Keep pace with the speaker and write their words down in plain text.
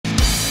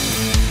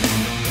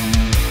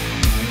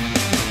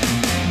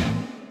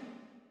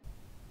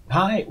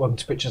Hi, welcome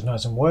to Pictures,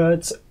 Noise and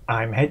Words.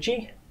 I'm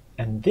Hedgy,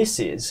 and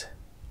this is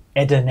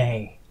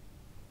Edane.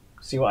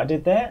 See what I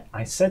did there?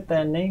 I said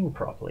their name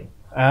properly.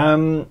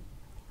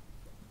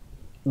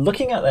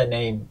 Looking at their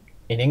name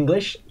in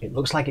English, it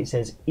looks like it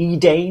says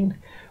Edane,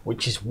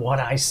 which is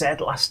what I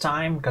said last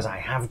time, because I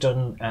have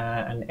done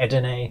an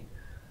Edane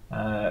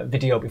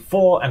video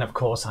before, and of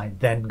course I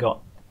then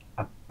got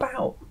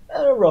about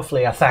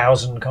roughly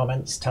 1,000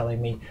 comments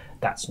telling me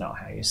that's not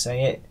how you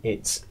say it.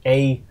 It's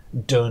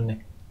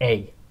Edane.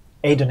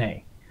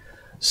 Edane.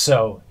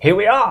 So here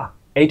we are,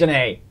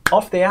 Edane,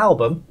 off the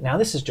album. Now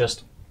this is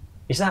just,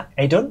 is that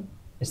Edane?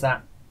 Is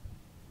that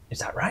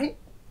right?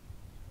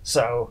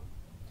 So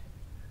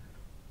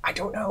I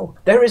don't know.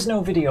 There is no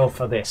video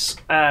for this,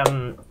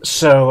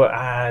 so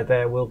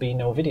there will be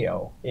no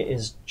video. It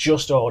is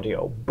just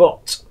audio.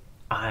 But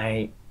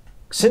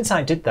since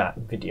I did that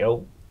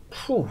video,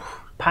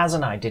 Paz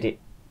and I did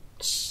it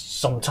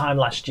sometime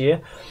last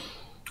year.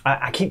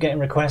 I keep getting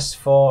requests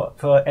for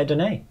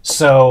Edane.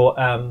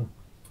 So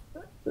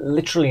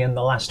literally in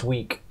the last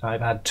week,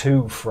 I've had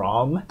 2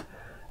 from.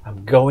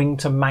 I'm going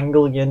to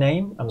mangle your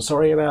name. I'm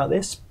sorry about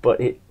this,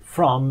 but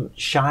from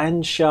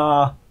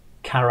Shahanshah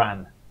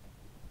Karan.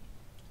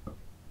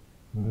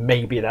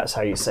 Maybe that's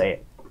how you say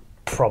it.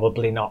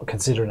 Probably not,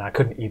 considering I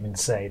couldn't even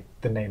say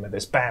the name of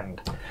this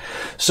band.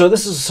 So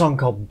this is a song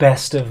called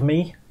Best of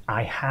Me.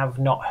 I have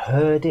not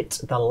heard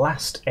it. The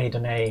last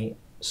Edane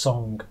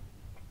song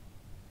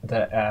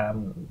that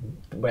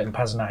when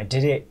Paz and I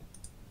did it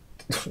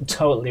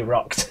totally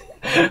rocked.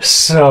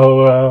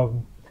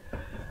 So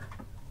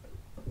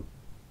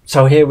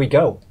here we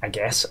go, I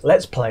guess.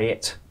 Let's play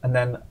it, and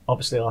then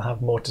obviously I'll have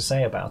more to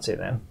say about it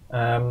then.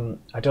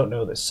 I don't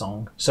know this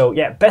song. So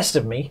yeah, Best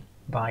of Me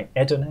by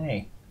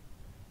Edane.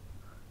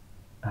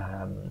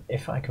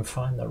 If I can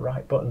find the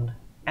right button,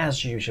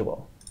 as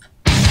usual.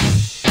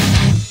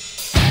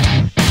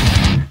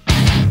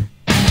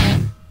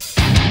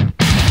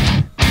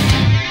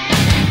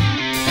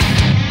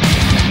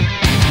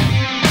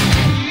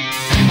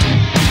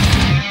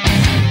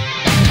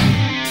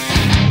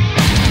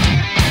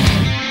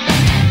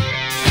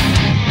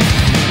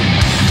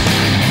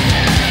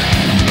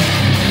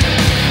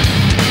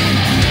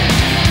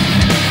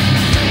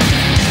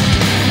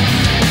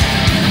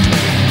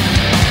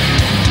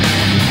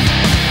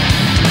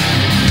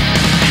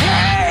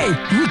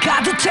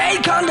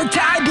 Take on the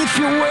tide, if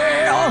you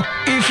will.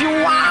 If you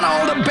want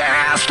all the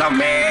best of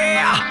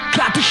me,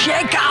 got to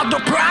shake out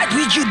the pride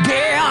with you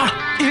there.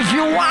 If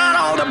you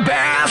want all the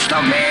best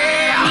of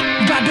me,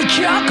 got to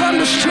choke on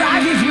the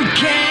strife if you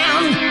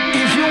can.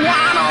 If you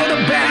want all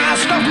the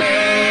best of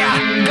me,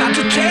 got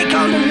to take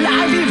on the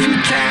life if you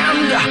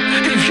tend.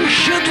 If you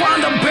should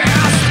want the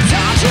best,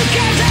 don't you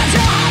get that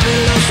your heart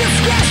and lose its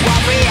grasp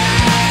of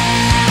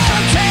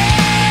reality?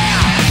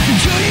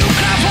 Do you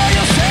clap for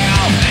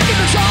yourself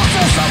if it's also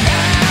so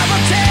bad?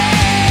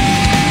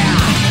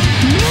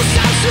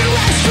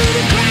 Through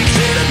the cracks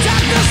in the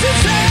darkness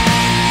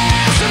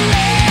inside of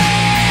me.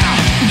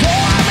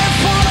 Though I may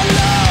fall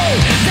alone,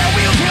 there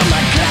will feel my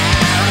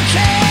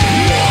clarity.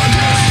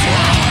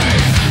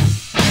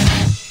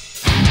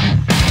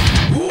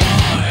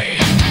 Why?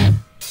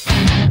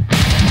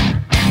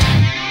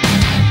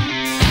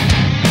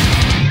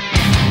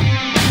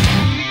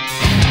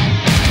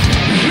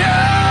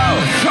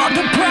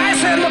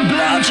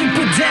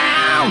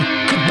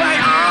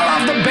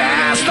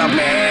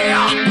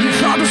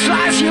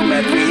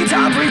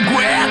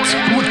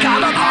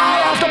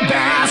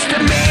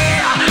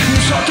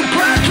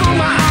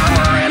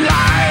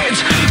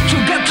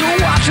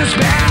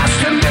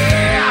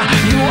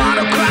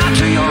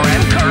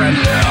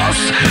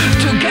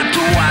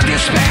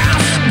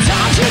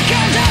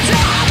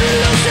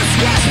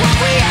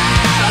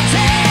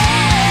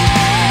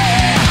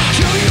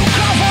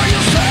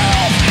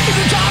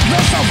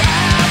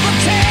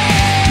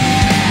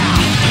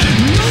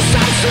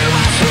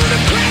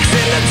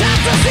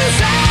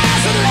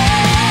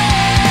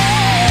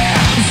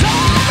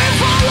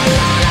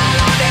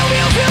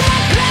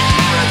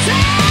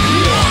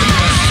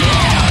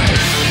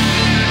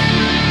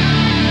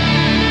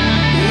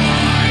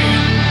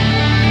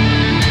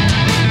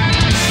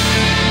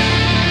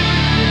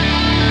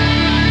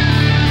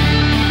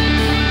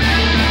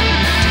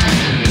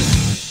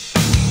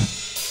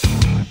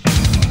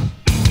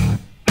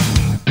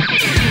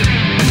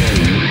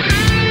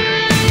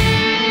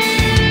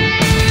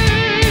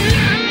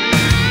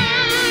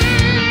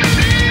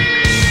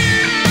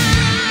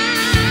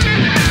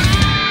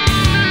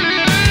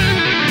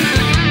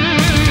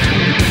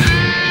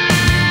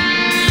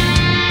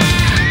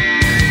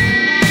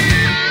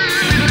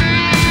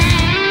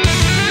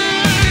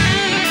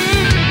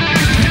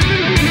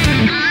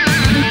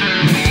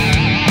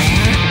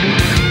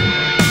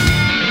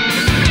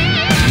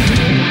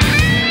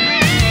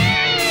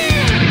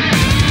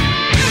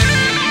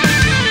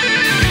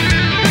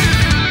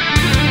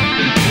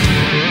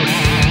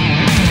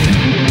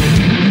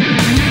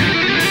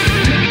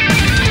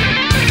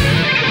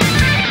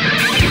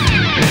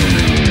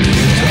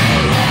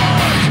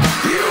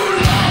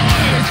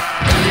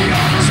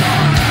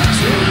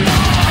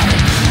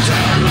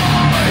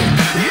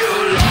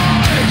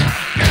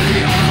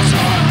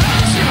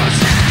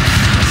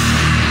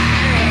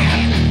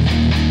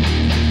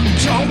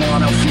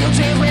 wanna feel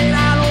different,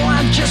 I know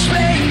I'm just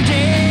playing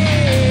dead.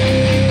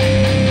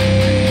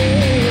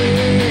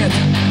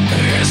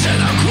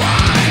 Isn't a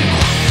crime.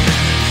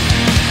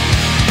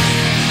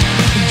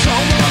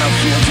 Don't wanna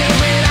feel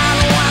different, I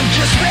know I'm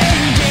just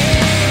playing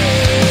dead.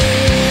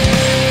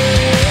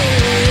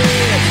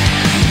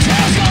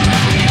 There's gonna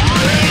be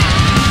only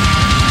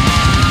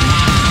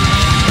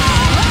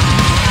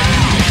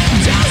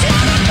there's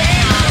gonna be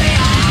only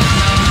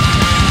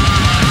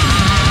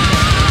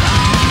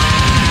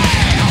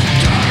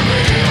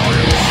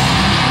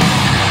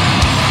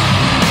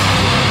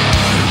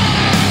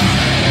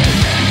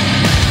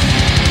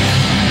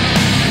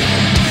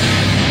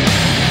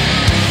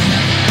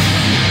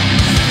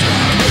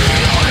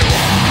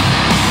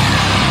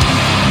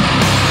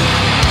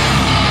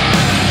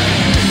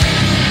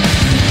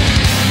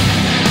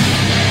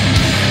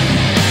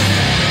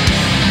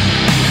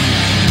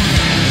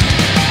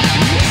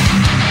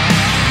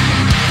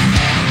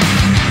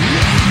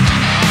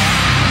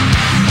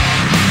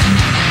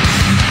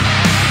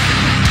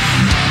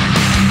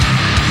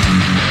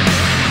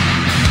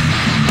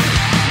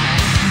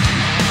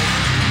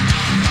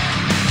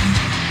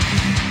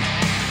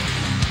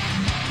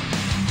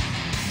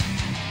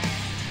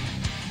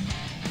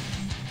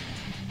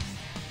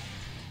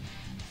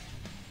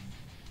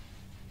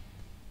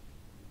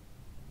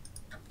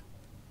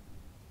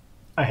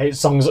I hate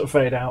songs that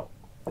fade out.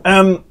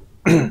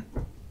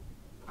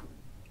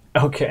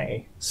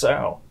 Okay,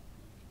 so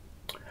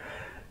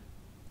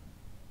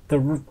the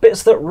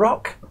bits that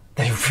rock,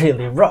 they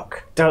really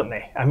rock, don't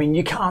they? I mean,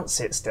 you can't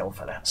sit still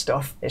for that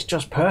stuff. It's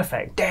just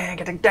perfect. I'd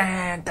have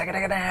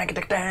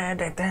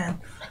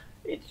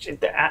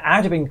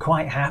been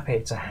quite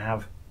happy to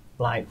have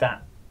like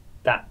that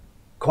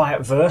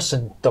quiet verse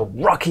and the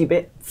rocky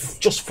bit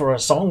just for a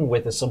song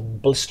with some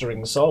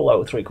blistering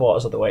solo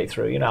 3/4 of the way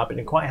through. You know, I've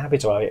been quite happy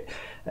to have it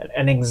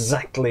and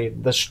exactly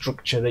the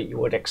structure that you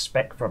would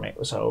expect from it.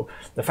 So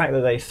the fact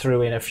that they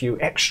threw in a few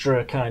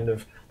extra kind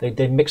of,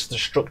 they mixed the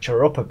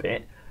structure up a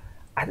bit,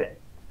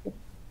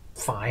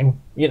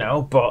 fine, you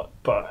know, but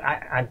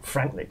I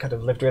frankly could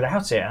have lived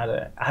without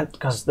it,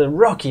 because the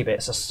rocky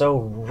bits are so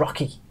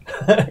rocky.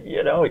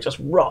 You know, it just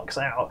rocks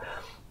out.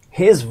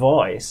 His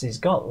voice, he's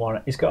got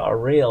a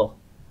real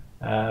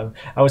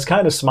I was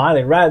kind of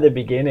smiling right at the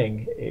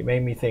beginning. It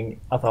made me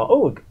think, I thought,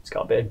 oh, he's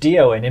got a bit of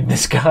Dio in him,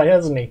 this guy,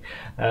 hasn't he?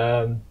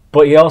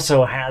 But he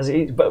also has,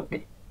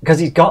 because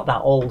he's got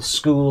that old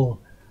school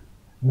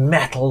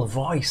metal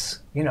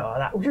voice, you know,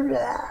 that,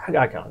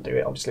 I can't do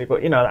it obviously,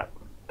 but you know,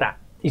 that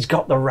he's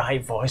got the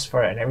right voice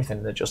for it and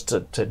everything, just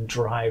to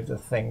drive the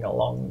thing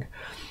along.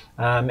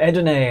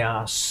 Edane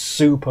are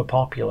super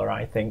popular,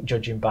 I think,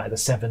 judging by the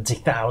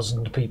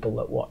 70,000 people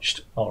that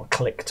watched or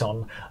clicked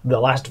on the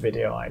last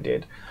video I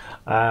did.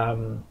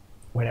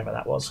 Whenever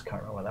that was, I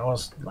can't remember when that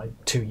was, like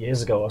 2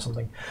 years ago or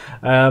something.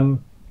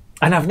 And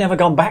I've never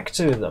gone back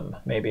to them.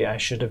 Maybe I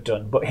should have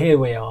done, but here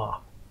we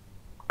are.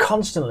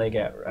 Constantly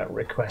get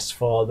requests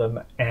for them,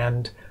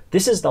 and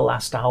this is the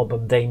last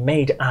album they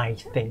made, I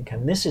think,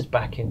 and this is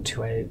back in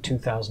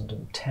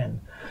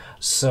 2010.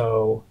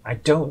 So I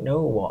don't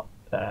know what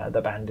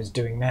the band is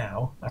doing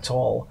now at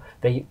all.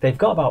 They've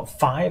got about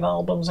 5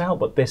 albums out,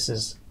 but this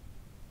is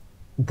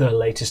the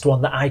latest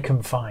one that I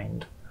can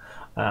find.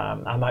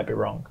 I might be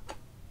wrong.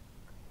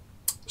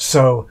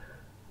 So,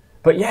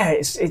 but yeah,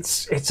 it's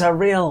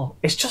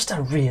just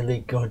a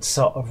really good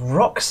sort of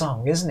rock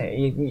song, isn't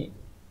it?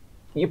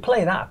 You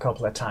play that a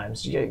couple of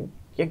times, you're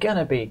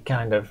gonna be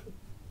kind of.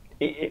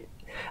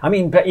 I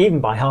mean, but even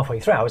by halfway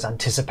through, I was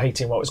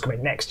anticipating what was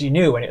coming next. You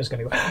knew when it was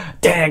going to go,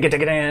 dang,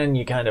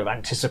 you kind of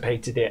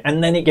anticipated it,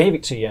 and then it gave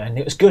it to you, and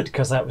it was good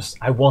because I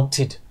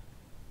wanted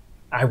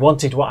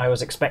what I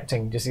was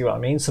expecting. Do you see what I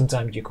mean?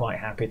 Sometimes you're quite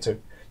happy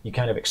you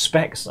kind of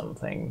expect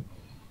something,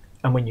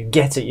 and when you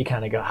get it, you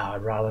kind of go,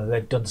 I'd rather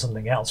they'd done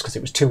something else because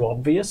it was too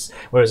obvious.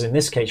 Whereas in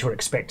this case, you were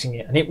expecting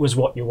it, and it was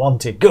what you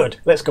wanted. Good,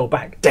 let's go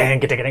back, dang,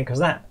 because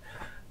that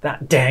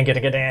dang and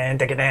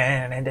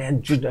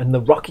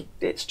the rocky,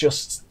 it's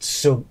just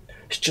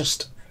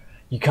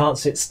you can't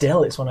sit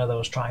still. It's one of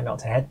those try not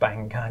to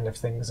headbang kind of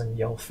things and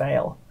you'll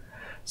fail.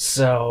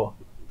 So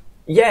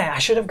yeah, I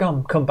should have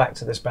come back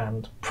to this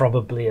band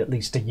probably at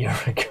least a year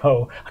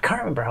ago. I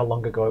can't remember how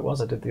long ago it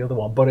was I did the other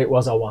one, but it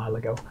was a while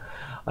ago.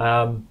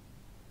 Yeah,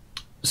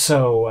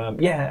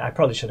 I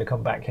probably should have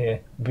come back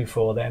here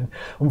before then.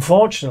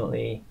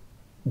 Unfortunately,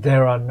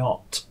 there are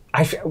not.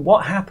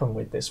 What happened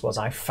with this was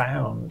I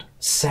found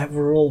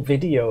several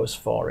videos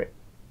for it,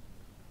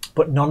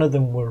 but none of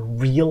them were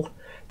real.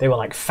 They were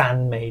like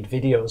fan-made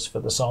videos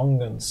for the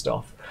song and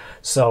stuff.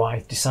 So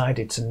I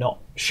decided to not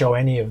show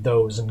any of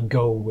those and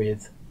go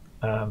with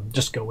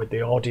just go with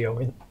the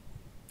audio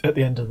at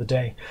the end of the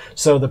day.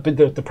 So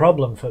the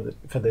problem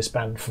for this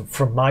band,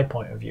 from my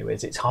point of view,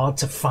 is it's hard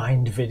to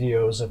find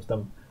videos of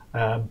them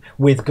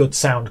with good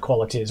sound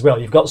quality as well.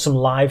 You've got some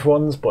live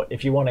ones, but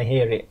if you want to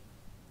hear it,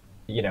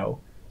 you know,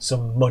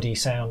 some muddy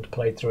sound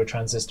played through a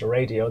transistor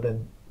radio,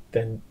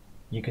 then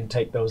you can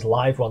take those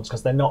live ones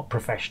because they're not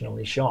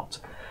professionally shot.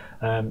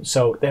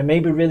 So there may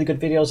be really good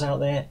videos out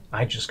there.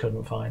 I just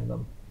couldn't find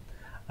them.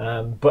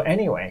 But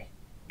anyway,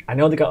 I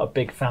know they got a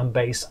big fan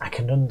base. I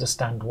can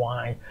understand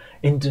why.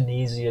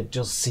 Indonesia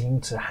does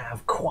seem to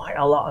have quite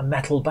a lot of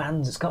metal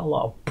bands. It's got a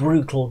lot of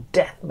brutal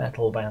death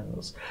metal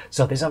bands.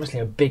 So there's obviously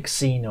a big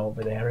scene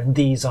over there, and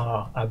these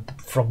are,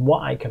 from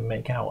what I can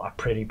make out, a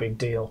pretty big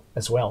deal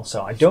as well.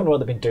 So I don't know what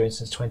they've been doing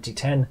since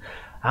 2010.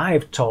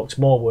 I've talked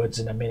more words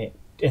in a minute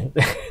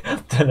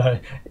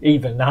than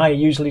even I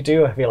usually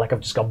do. I feel like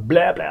I've just gone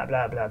blah, blah,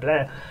 blah, blah,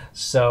 blah.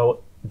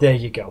 So there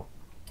you go.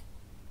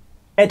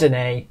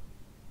 Edane,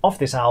 off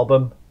this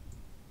album,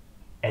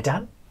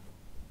 Edane?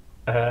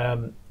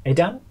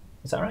 Edane?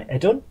 Is that right?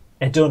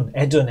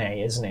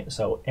 Edane, isn't it?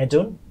 So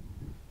Edane?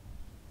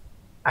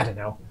 I don't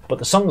know. But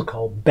the song's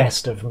called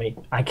Best of Me.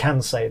 I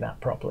can say that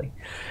properly.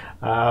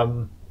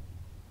 Let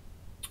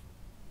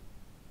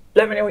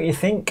me know what you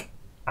think.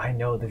 I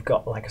know they've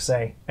got, like I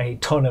say, a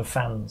ton of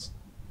fans.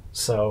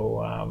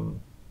 So,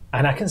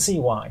 and I can see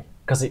why.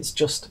 Because it's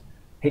just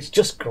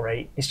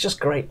great. It's just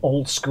great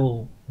old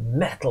school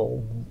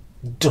metal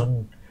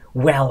done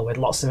well with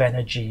lots of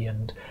energy,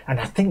 and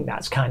I think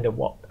that's kind of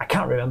what, I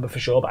can't remember for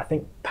sure, but I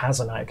think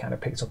Paz and I kind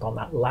of picked up on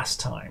that last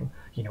time.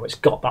 You know, it's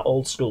got that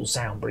old school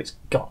sound, but it's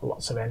got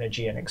lots of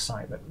energy and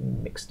excitement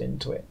mixed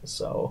into it.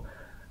 So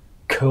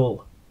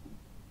cool.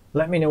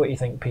 Let me know what you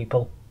think,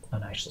 people,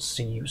 and I shall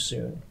see you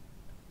soon.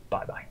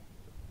 Bye bye.